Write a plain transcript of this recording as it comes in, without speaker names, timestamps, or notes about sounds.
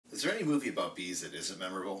Is there any movie about bees that isn't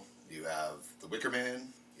memorable? You have The Wicker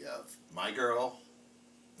Man, you have My Girl,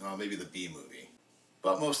 well, maybe the Bee Movie.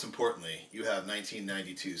 But most importantly, you have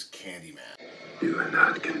 1992's Candyman. You are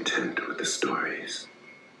not content with the stories,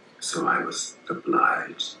 so I was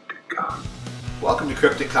obliged to come. Welcome to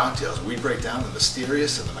Cryptic Cocktails, where we break down the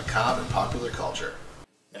mysterious and the macabre in popular culture.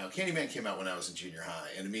 Now, Candyman came out when I was in junior high,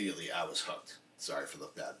 and immediately I was hooked. Sorry for the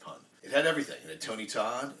bad pun. It had everything. It had Tony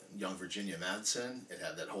Todd, young Virginia Madsen. It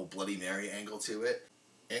had that whole Bloody Mary angle to it.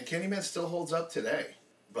 And Candyman still holds up today.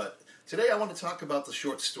 But today I want to talk about the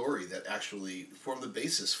short story that actually formed the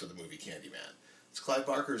basis for the movie Candyman. It's Clive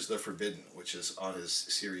Barker's The Forbidden, which is on his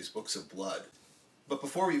series Books of Blood. But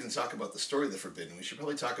before we even talk about the story of The Forbidden, we should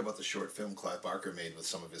probably talk about the short film Clive Barker made with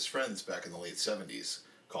some of his friends back in the late 70s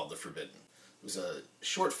called The Forbidden. It was a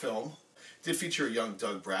short film. It did feature a young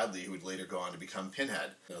Doug Bradley, who would later go on to become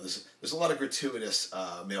Pinhead. You know, there's a lot of gratuitous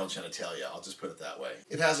male genitalia, I'll just put it that way.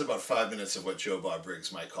 It has about 5 minutes of what Joe Bob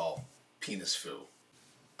Briggs might call penis foo.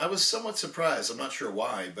 I was somewhat surprised, I'm not sure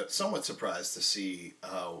why, but somewhat surprised to see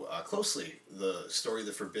how closely the story of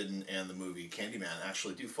The Forbidden and the movie Candyman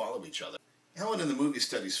actually do follow each other. Helen in the movie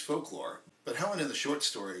studies folklore, but Helen in the short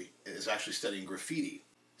story is actually studying graffiti.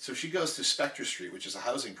 So she goes to Spectre Street, which is a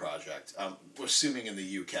housing project, we're assuming in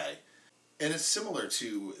the UK. And it's similar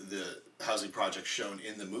to the housing project shown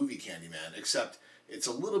in the movie Candyman, except it's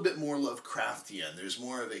a little bit more Lovecraftian. There's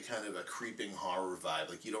more of a kind of a creeping horror vibe,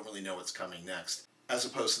 like you don't really know what's coming next, as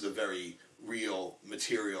opposed to the very real,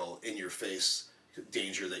 material, in-your-face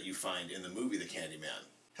danger that you find in the movie The Candyman.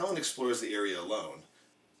 Helen explores the area alone,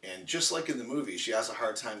 and just like in the movie, she has a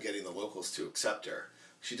hard time getting the locals to accept her.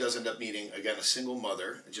 She does end up meeting, again, a single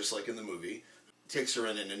mother, just like in the movie, takes her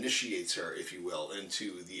in and initiates her, if you will,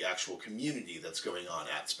 into the actual community that's going on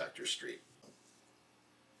at Spectre Street.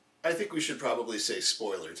 I think we should probably say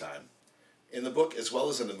spoiler time. In the book, as well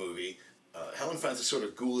as in the movie, Helen finds a sort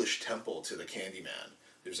of ghoulish temple to the Candyman.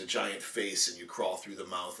 There's a giant face and you crawl through the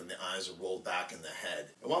mouth and the eyes are rolled back in the head.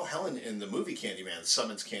 And while Helen in the movie Candyman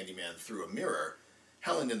summons Candyman through a mirror,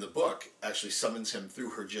 Helen in the book actually summons him through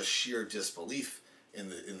her just sheer disbelief in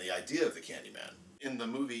the idea of the Candyman. In the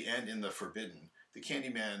movie and in The Forbidden, the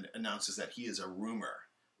Candyman announces that he is a rumor,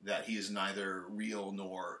 that he is neither real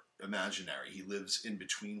nor imaginary. He lives in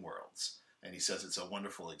between worlds, and he says it's a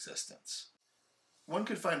wonderful existence. One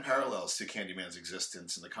could find parallels to Candyman's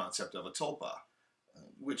existence in the concept of a tulpa,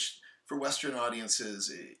 which for Western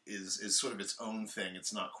audiences is sort of its own thing.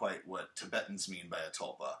 It's not quite what Tibetans mean by a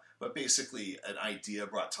tulpa, but basically an idea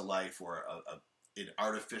brought to life or an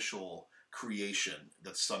artificial creation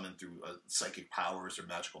that's summoned through psychic powers or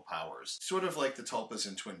magical powers. Sort of like the tulpas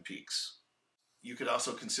in Twin Peaks. You could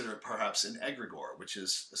also consider it perhaps an egregore, which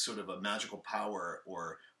is a sort of a magical power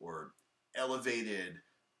or elevated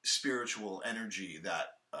spiritual energy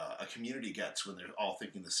that a community gets when they're all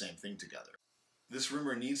thinking the same thing together. This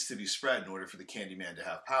rumor needs to be spread in order for the Candyman to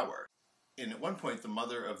have power. And at one point, the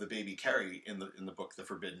mother of the baby Carrie in the book The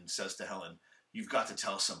Forbidden says to Helen, "You've got to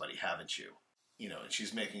tell somebody, haven't you?" You know, and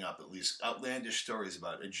she's making up at least outlandish stories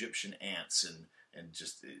about Egyptian ants and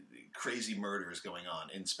just crazy murders going on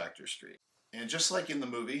in Spectre Street. And just like in the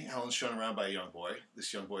movie, Helen's shown around by a young boy.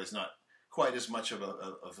 This young boy is not quite as much of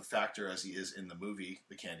a factor as he is in the movie,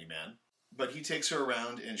 The Candyman. But he takes her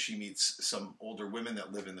around and she meets some older women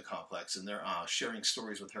that live in the complex, and they're sharing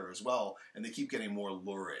stories with her as well, and they keep getting more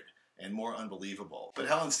lurid and more unbelievable. But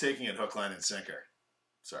Helen's taking it hook, line, and sinker.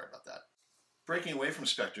 Sorry about that. Breaking away from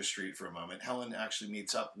Spectre Street for a moment, Helen actually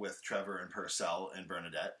meets up with Trevor and Purcell and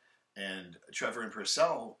Bernadette, and Trevor and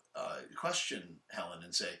Purcell question Helen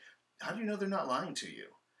and say, "How do you know they're not lying to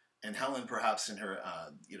you?" And Helen, perhaps in her,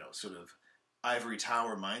 sort of ivory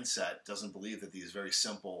tower mindset, doesn't believe that these very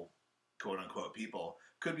simple, quote-unquote, people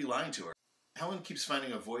could be lying to her. Helen keeps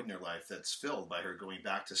finding a void in her life that's filled by her going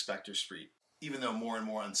back to Spectre Street, even though more and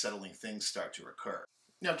more unsettling things start to occur.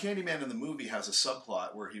 Now, Candyman in the movie has a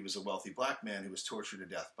subplot where he was a wealthy black man who was tortured to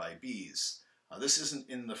death by bees. This isn't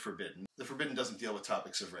in The Forbidden. The Forbidden doesn't deal with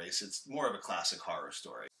topics of race. It's more of a classic horror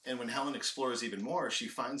story. And when Helen explores even more, she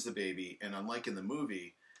finds the baby, and unlike in the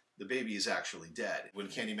movie, the baby is actually dead. When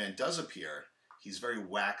Candyman does appear, he's very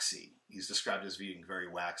waxy. He's described as being very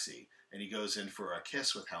waxy. And he goes in for a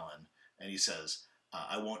kiss with Helen, and he says,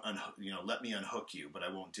 "I won't let me unhook you, but I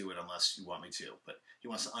won't do it unless you want me to." But he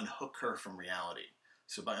wants to unhook her from reality.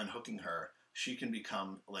 So by unhooking her, she can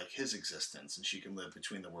become like his existence, and she can live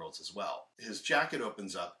between the worlds as well. His jacket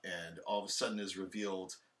opens up, and all of a sudden is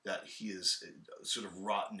revealed that he is sort of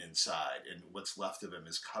rotten inside, and what's left of him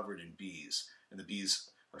is covered in bees, and the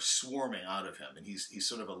bees are swarming out of him, and he's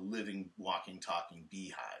sort of a living, walking, talking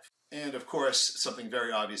beehive. And of course, something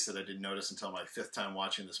very obvious that I didn't notice until my 5th time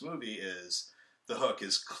watching this movie is the hook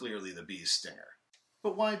is clearly the bee's stinger.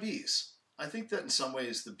 But why bees? I think that in some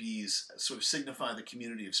ways the bees sort of signify the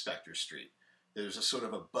community of Spectre Street. There's a sort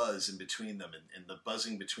of a buzz in between them, and the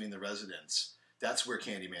buzzing between the residents. That's where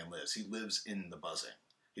Candyman lives. He lives in the buzzing.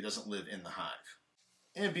 He doesn't live in the hive.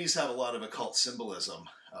 And bees have a lot of occult symbolism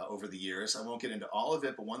over the years. I won't get into all of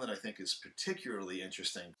it, but one that I think is particularly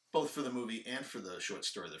interesting, both for the movie and for the short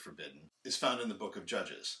story The Forbidden, is found in the Book of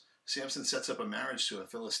Judges. Samson sets up a marriage to a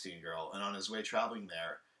Philistine girl, and on his way traveling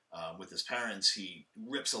there with his parents, he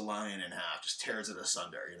rips a lion in half, just tears it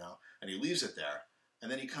asunder, and he leaves it there.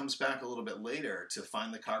 And then he comes back a little bit later to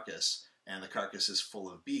find the carcass, and the carcass is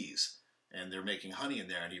full of bees, and they're making honey in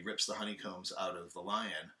there, and he rips the honeycombs out of the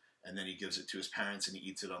lion, and then he gives it to his parents, and he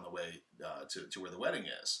eats it on the way to where the wedding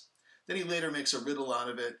is. Then he later makes a riddle out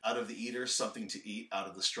of it, out of the eater, something to eat, out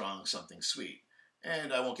of the strong, something sweet.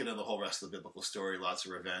 And I won't get into the whole rest of the biblical story, lots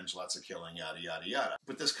of revenge, lots of killing, yada, yada, yada.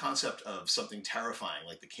 But this concept of something terrifying,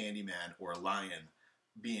 like the Candyman or a lion,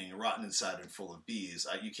 being rotten inside and full of bees,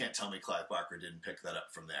 you can't tell me Clive Barker didn't pick that up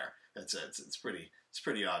from there. It's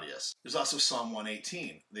pretty obvious. There's also Psalm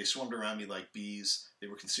 118. They swarmed around me like bees. They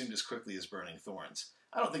were consumed as quickly as burning thorns.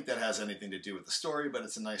 I don't think that has anything to do with the story, but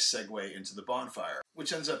it's a nice segue into the bonfire,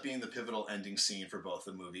 which ends up being the pivotal ending scene for both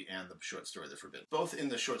the movie and the short story The Forbidden. Both in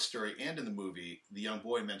the short story and in the movie, the young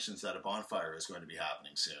boy mentions that a bonfire is going to be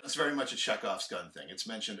happening soon. It's very much a Chekhov's gun thing. It's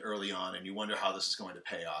mentioned early on, and you wonder how this is going to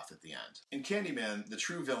pay off at the end. In Candyman, the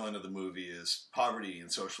true villain of the movie is poverty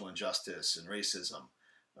and social injustice and racism.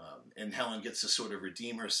 And Helen gets to sort of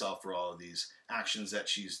redeem herself for all of these actions that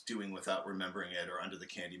she's doing without remembering it or under the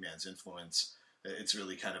Candyman's influence. It's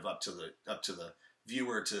really kind of up to the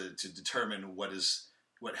viewer to determine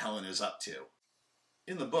what Helen is up to.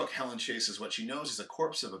 In the book, Helen chases what she knows is a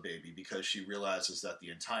corpse of a baby because she realizes that the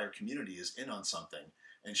entire community is in on something,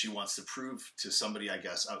 and she wants to prove to somebody, I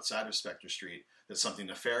guess, outside of Spectre Street that something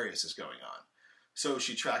nefarious is going on. So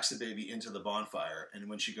she tracks the baby into the bonfire, and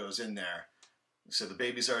when she goes in there, so the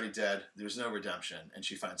baby's already dead, there's no redemption, and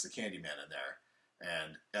she finds the Candyman in there.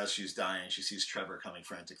 And as she's dying, she sees Trevor coming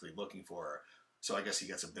frantically looking for her. So I guess he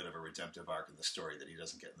gets a bit of a redemptive arc in the story that he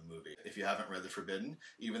doesn't get in the movie. If you haven't read The Forbidden,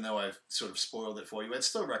 even though I've sort of spoiled it for you, I'd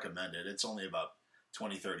still recommend it. It's only about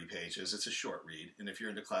 20, 30 pages. It's a short read. And if you're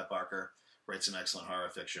into Clive Barker, writes some excellent horror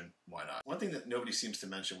fiction, why not? One thing that nobody seems to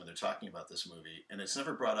mention when they're talking about this movie, and it's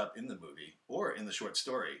never brought up in the movie or in the short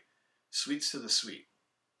story, Sweets to the Sweet.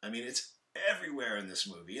 I mean, it's everywhere in this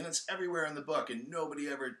movie, and it's everywhere in the book, and nobody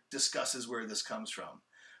ever discusses where this comes from.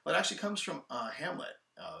 Well, it actually comes from Hamlet.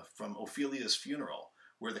 From Ophelia's funeral,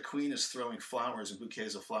 where the queen is throwing flowers and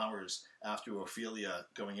bouquets of flowers after Ophelia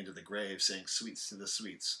going into the grave, saying, "Sweets to the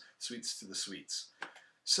sweets, sweets to the sweets."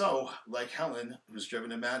 So, like Helen, who's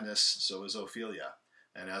driven to madness, so is Ophelia.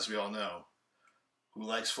 And as we all know, who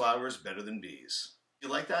likes flowers better than bees? If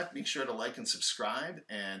you like that, make sure to like and subscribe,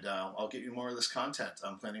 and I'll get you more of this content.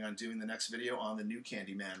 I'm planning on doing the next video on the new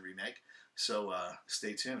Candyman remake, so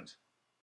stay tuned.